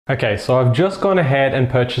Okay, so I've just gone ahead and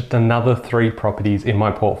purchased another 3 properties in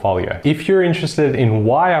my portfolio. If you're interested in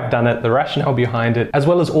why I've done it, the rationale behind it, as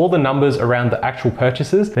well as all the numbers around the actual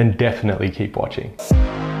purchases, then definitely keep watching.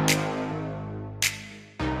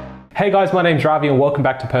 Hey guys, my name's Ravi and welcome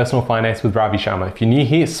back to Personal Finance with Ravi Sharma. If you're new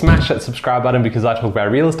here, smash that subscribe button because I talk about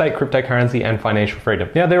real estate, cryptocurrency, and financial freedom.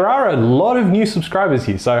 Now, there are a lot of new subscribers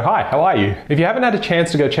here, so hi, how are you? If you haven't had a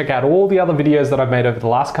chance to go check out all the other videos that I've made over the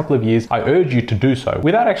last couple of years, I urge you to do so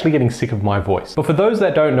without actually getting sick of my voice. But for those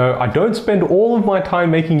that don't know, I don't spend all of my time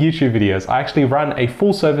making YouTube videos. I actually run a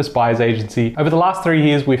full service buyer's agency. Over the last 3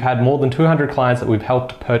 years, we've had more than 200 clients that we've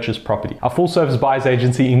helped purchase property. Our full service buyer's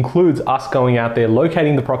agency includes us going out there,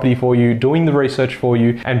 locating the property for you, doing the research for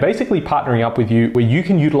you, and basically partnering up with you where you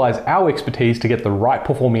can utilize our expertise to get the right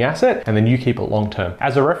performing asset and then you keep it long term.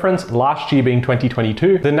 As a reference, last year being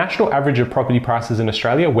 2022, the national average of property prices in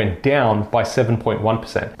Australia went down by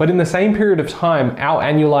 7.1%. But in the same period of time, our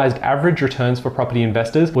annualized average returns for property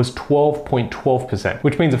investors was 12.12%,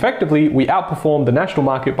 which means effectively we outperformed the national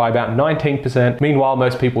market by about 19%. Meanwhile,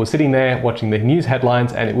 most people were sitting there watching the news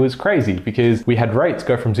headlines and it was crazy because we had rates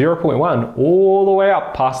go from 0.1 all the way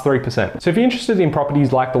up past 3%. So if you're interested in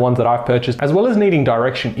properties like the ones that I've purchased, as well as needing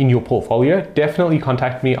direction in your portfolio, definitely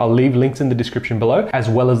contact me. I'll leave links in the description below, as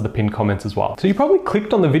well as the pinned comments as well. So you probably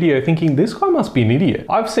clicked on the video thinking, this guy must be an idiot.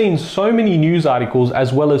 I've seen so many news articles,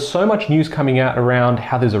 as well as so much news coming out around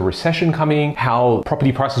how there's a recession coming, how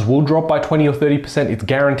property prices will drop by 20 or 30%. It's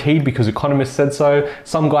guaranteed because economists said so.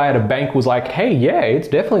 Some guy at a bank was like, hey, yeah, it's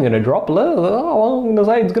definitely going to drop. I'm going to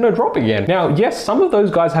say it's going to drop again. Now, yes, some of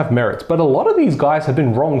those guys have merits, but a lot of these guys have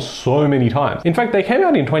been wrong so many times. In fact, they came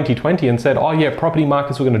out in 2020 and said, oh yeah, property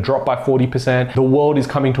markets were going to drop by 40%. The world is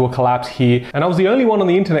coming to a collapse here. And I was the only one on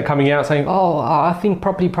the internet coming out saying, oh, I think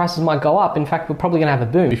property prices might go up. In fact, we're probably going to have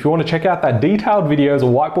a boom. If you want to check out that detailed video, it's a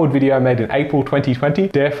whiteboard video made in April 2020.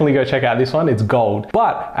 Definitely go check out this one. It's gold.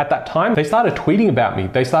 But at that time, they started tweeting about me.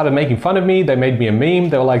 They started making fun of me. They made me a meme.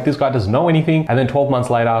 They were like, this guy doesn't know anything. And then 12 months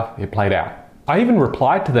later, it played out. I even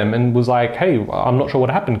replied to them and was like, hey, I'm not sure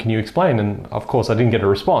what happened. Can you explain? And of course, I didn't get a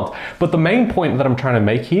response. But the main point that I'm trying to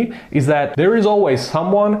make here is that there is always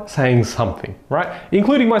someone saying something, right?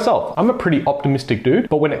 Including myself. I'm a pretty optimistic dude,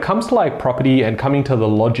 but when it comes to like property and coming to the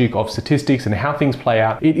logic of statistics and how things play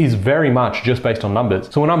out, it is very much just based on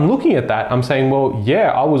numbers. So when I'm looking at that, I'm saying, well,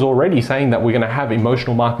 yeah, I was already saying that we're going to have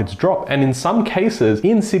emotional markets drop. And in some cases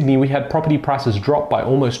in Sydney, we had property prices drop by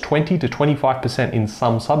almost 20 to 25% in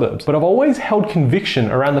some suburbs. But I've always held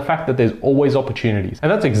conviction around the fact that there's always opportunities.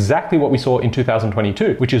 And that's exactly what we saw in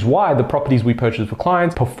 2022, which is why the properties we purchased for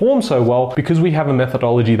clients perform so well, because we have a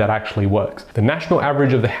methodology that actually works. The national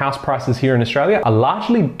average of the house prices here in Australia are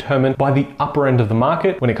largely determined by the upper end of the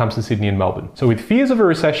market when it comes to Sydney and Melbourne. So with fears of a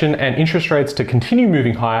recession and interest rates to continue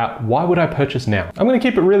moving higher, why would I purchase now? I'm going to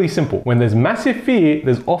keep it really simple. When there's massive fear,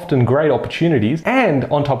 there's often great opportunities. And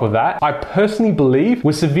on top of that, I personally believe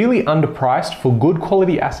we're severely underpriced for good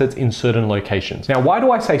quality assets in certain locations. Now, why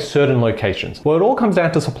do I say certain locations? Well, it all comes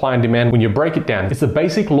down to supply and demand when you break it down. It's the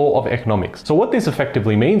basic law of economics. So what this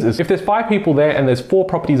effectively means is if there's 5 people there and there's 4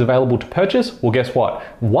 properties available to purchase, well, guess what?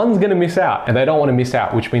 One's going to miss out and they don't want to miss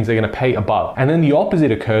out, which means they're going to pay above. And then the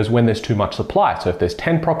opposite occurs when there's too much supply. So if there's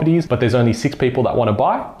 10 properties, but there's only 6 people that want to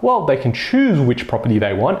buy, well, they can choose which property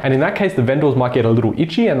they want. And in that case, the vendors might get a little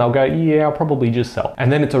itchy and they'll go, yeah, I'll probably just sell.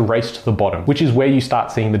 And then it's a race to the bottom, which is where you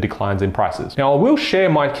start seeing the declines in prices. Now, I will share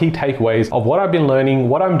my key takeaways of what I've been learning,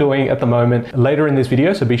 what I'm doing at the moment later in this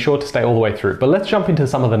video, so be sure to stay all the way through. But let's jump into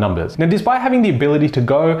some of the numbers. Now, despite having the ability to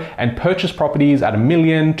go and purchase properties at $1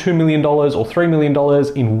 million, $2 million, or $3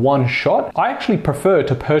 million in one shot, I actually prefer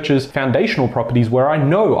to purchase foundational properties where I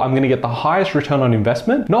know I'm going to get the highest return on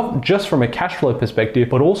investment, not just from a cash flow perspective,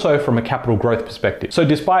 but also from a capital growth perspective. So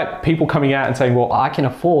despite people coming out and saying, well, I can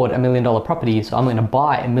afford $1 million property, so I'm going to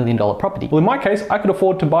buy $1 million property. Well, in my case, I could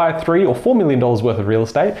afford to buy $3 or $4 million worth of real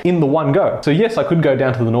estate in the one go. So yes, I could go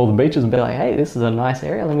down to the northern beaches and be like, hey, this is a nice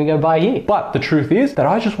area, let me go buy here. But the truth is that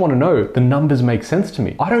I just want to know the numbers make sense to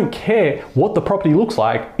me. I don't care what the property looks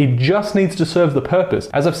like, it just needs to serve the purpose.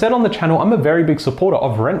 As I've said on the channel, I'm a very big supporter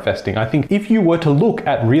of rent vesting. I think if you were to look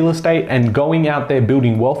at real estate and going out there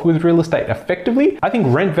building wealth with real estate effectively, I think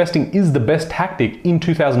rent vesting is the best tactic in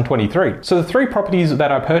 2023. So the 3 properties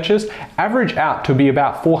that I purchased average out to be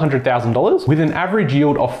about $400,000 with an average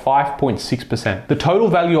yield of 5.6%. The total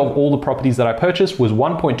value of all the properties properties that I purchased was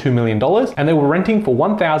 $1.2 million, and they were renting for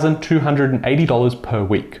 $1,280 per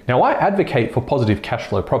week. Now, I advocate for positive cash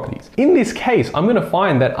flow properties. In this case, I'm going to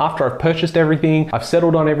find that after I've purchased everything, I've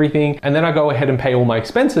settled on everything, and then I go ahead and pay all my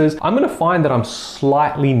expenses, I'm going to find that I'm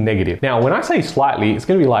slightly negative. Now, when I say slightly, it's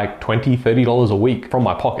going to be like $20, $30 a week from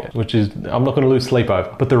my pocket, which is, I'm not going to lose sleep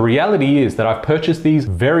over. But the reality is that I've purchased these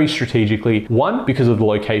very strategically. One, because of the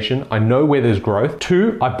location. I know where there's growth.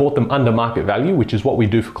 Two, I bought them under market value, which is what we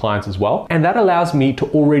do for clients as well. And that allows me to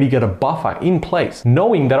already get a buffer in place,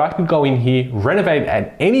 knowing that I could go in here, renovate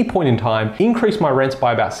at any point in time, increase my rents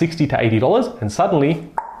by about $60 to $80, and suddenly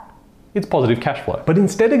it's positive cash flow. But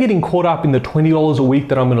instead of getting caught up in the $20 a week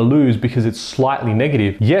that I'm going to lose because it's slightly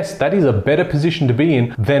negative, yes, that is a better position to be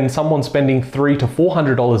in than someone spending $300 to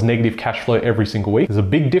 $400 negative cash flow every single week. There's a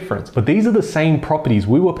big difference. But these are the same properties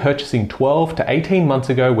we were purchasing 12 to 18 months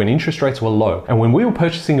ago when interest rates were low. And when we were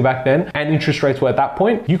purchasing back then and interest rates were at that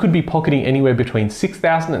point, you could be pocketing anywhere between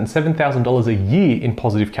 $6,000 and $7,000 a year in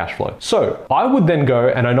positive cash flow. So I would then go,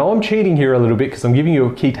 and I know I'm cheating here a little bit because I'm giving you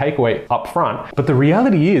a key takeaway up front, but the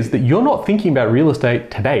reality is that you're not thinking about real estate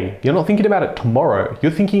today. You're not thinking about it tomorrow.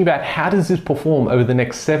 You're thinking about how does this perform over the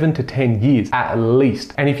next 7 to 10 years at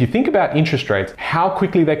least. And if you think about interest rates, how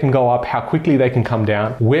quickly they can go up, how quickly they can come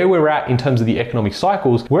down, where we're at in terms of the economic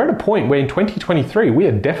cycles, we're at a point where in 2023, we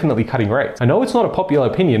are definitely cutting rates. I know it's not a popular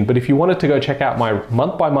opinion, but if you wanted to go check out my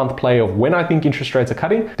month-by-month play of when I think interest rates are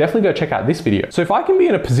cutting, definitely go check out this video. So if I can be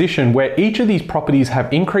in a position where each of these properties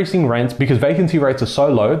have increasing rents because vacancy rates are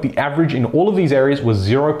so low, the average in all of these areas was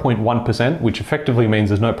 0.1%, which effectively means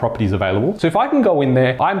there's no properties available. So if I can go in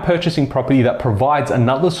there, I'm purchasing property that provides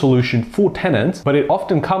another solution for tenants, but it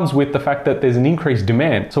often comes with the fact that there's an increased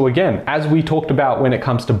demand. So again, as we talked about when it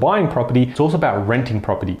comes to buying property, it's also about renting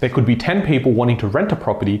property. There could be 10 people wanting to rent a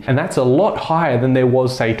property, and that's a lot higher than there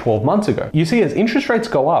was, say, 12 months ago. You see, as interest rates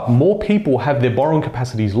go up, more people have their borrowing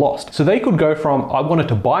capacities lost. So they could go from, I wanted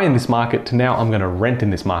to buy in this market to now I'm going to rent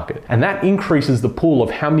in this market. And that increases the pool of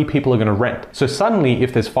how many people are going to rent. So suddenly,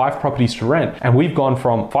 if there's 5 properties to rent, and we've gone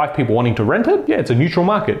from 5 people wanting to rent it, yeah, it's a neutral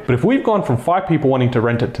market. But if we've gone from 5 people wanting to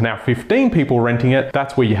rent it to now 15 people renting it,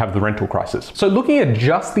 that's where you have the rental crisis. So looking at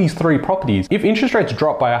just these 3 properties, if interest rates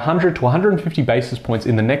drop by 100 to 150 basis points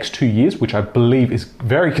in the next 2 years, which I believe is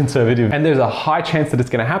very conservative, and there's a high chance that it's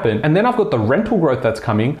going to happen, and then I've got the rental growth that's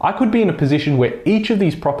coming, I could be in a position where each of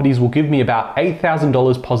these properties will give me about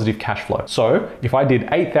 $8,000 positive cash flow. So if I did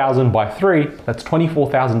 8,000 by 3, that's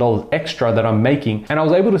 $24,000 extra that I'm making, and I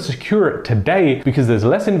was able to secure it today because there's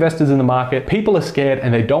less investors in the market. People are scared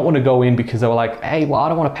and they don't want to go in because they were like, hey, well, I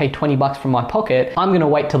don't want to pay 20 bucks from my pocket. I'm going to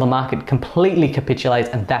wait till the market completely capitulates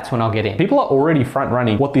and that's when I'll get in. People are already front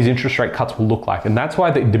running what these interest rate cuts will look like, and that's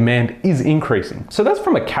why the demand is increasing. So that's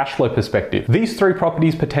from a cash flow perspective. These 3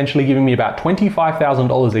 properties potentially giving me about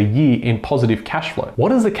 $25,000 a year in positive cash flow. What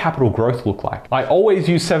does the capital growth look like? I always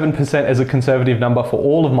use 7% as a conservative number for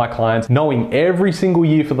all of my clients, knowing every single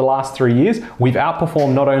year for the last 3 years, we've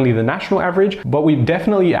outperformed not only the national average, but we've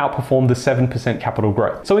definitely outperformed the 7% capital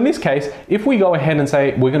growth. So in this case, if we go ahead and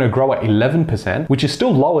say we're going to grow at 11%, which is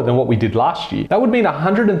still lower than what we did last year, that would mean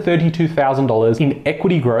 $132,000 in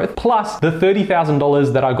equity growth plus the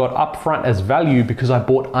 $30,000 that I got upfront as value because I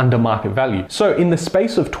bought under market value. So in the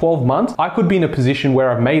space of 12 months, I could be in a position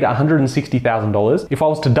where I've made $160,000. If I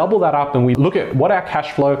was to double that up and we look at what our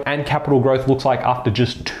cash flow and capital growth looks like after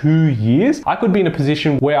just 2 years, I could be in a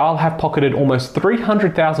position where I'll have pocketed almost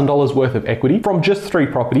 $300,000 worth of equity from just 3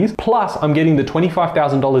 properties, plus I'm getting the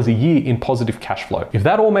 $25,000 a year in positive cash flow. If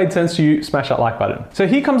that all made sense to you, smash that like button. So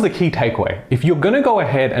here comes the key takeaway. If you're going to go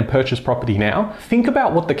ahead and purchase property now, think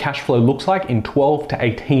about what the cash flow looks like in 12 to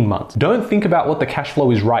 18 months. Don't think about what the cash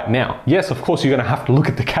flow is right now. Yes, of course, you're going to have to look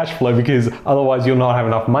at the cash flow because otherwise you'll not have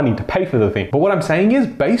enough money to pay for the thing. But what I'm saying is,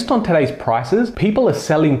 based on today's prices, people are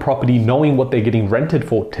selling property knowing what they're getting rented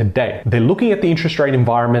for today. They're looking at the interest rate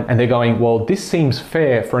environment and they're going, well, this seems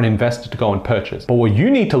fair for an investor to go and purchase. But what you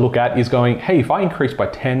need to look at is going, hey, if I increase by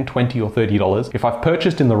 $10, $20 or $30, if I've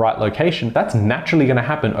purchased in the right location, that's naturally going to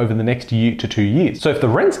happen over the next year to 2 years. So if the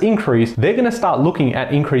rents increase, they're going to start looking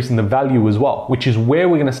at increasing the value as well, which is where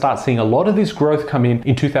we're going to start seeing a lot of this growth come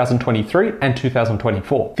in 2023 and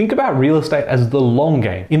 2024. Think about real estate as the long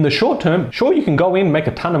game. In the short term, sure, you can go in, make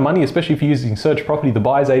a ton of money, especially if you're using Search Property, the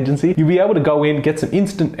buyer's agency. You'll be able to go in, get some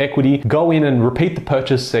instant equity, go in and repeat the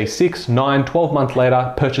purchase, say 6, 9, 12 months later,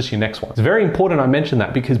 better purchase your next one. It's very important I mention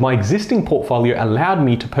that because my existing portfolio allowed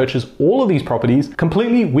me to purchase all of these properties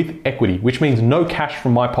completely with equity, which means no cash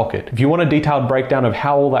from my pocket. If you want a detailed breakdown of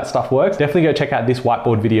how all that stuff works, definitely go check out this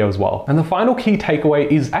whiteboard video as well. And the final key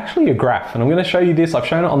takeaway is actually a graph, and I'm going to show you this. I've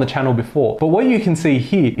shown it on the channel before, but what you can see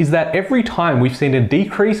here is that every time we've seen a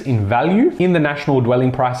decrease in value in the national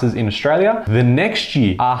dwelling prices in Australia, the next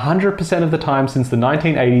year, 100% of the time since the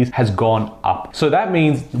 1980s, has gone up. So that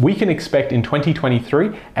means we can expect in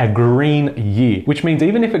 2023 a green year, which means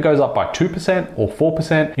even if it goes up by 2% or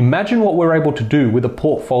 4%, imagine what we're able to do with a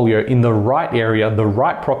portfolio in the right area, the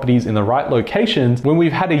right properties in the right locations. When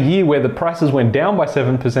we've had a year where the prices went down by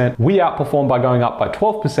 7%, we outperformed by going up by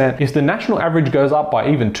 12%. If the national average goes up by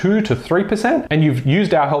even 2 to 3%, and you've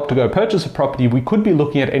used our help to go purchase a property, we could be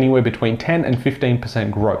looking at anywhere between 10 and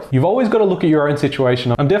 15% growth. You've always got to look at your own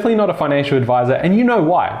situation. I'm definitely not a financial advisor, and you know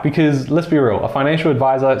why, because let's be real, a financial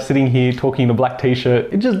advisor sitting here talking in a black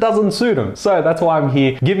t-shirt, it just doesn't suit them. So that's why I'm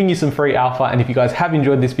here giving you some free alpha. And if you guys have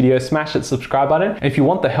enjoyed this video, smash that subscribe button. And if you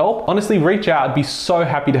want the help, honestly, reach out. I'd be so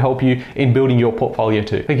happy to help you in building your portfolio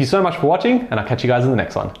too. Thank you so much for watching, and I'll catch you guys in the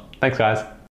next one. Thanks, guys.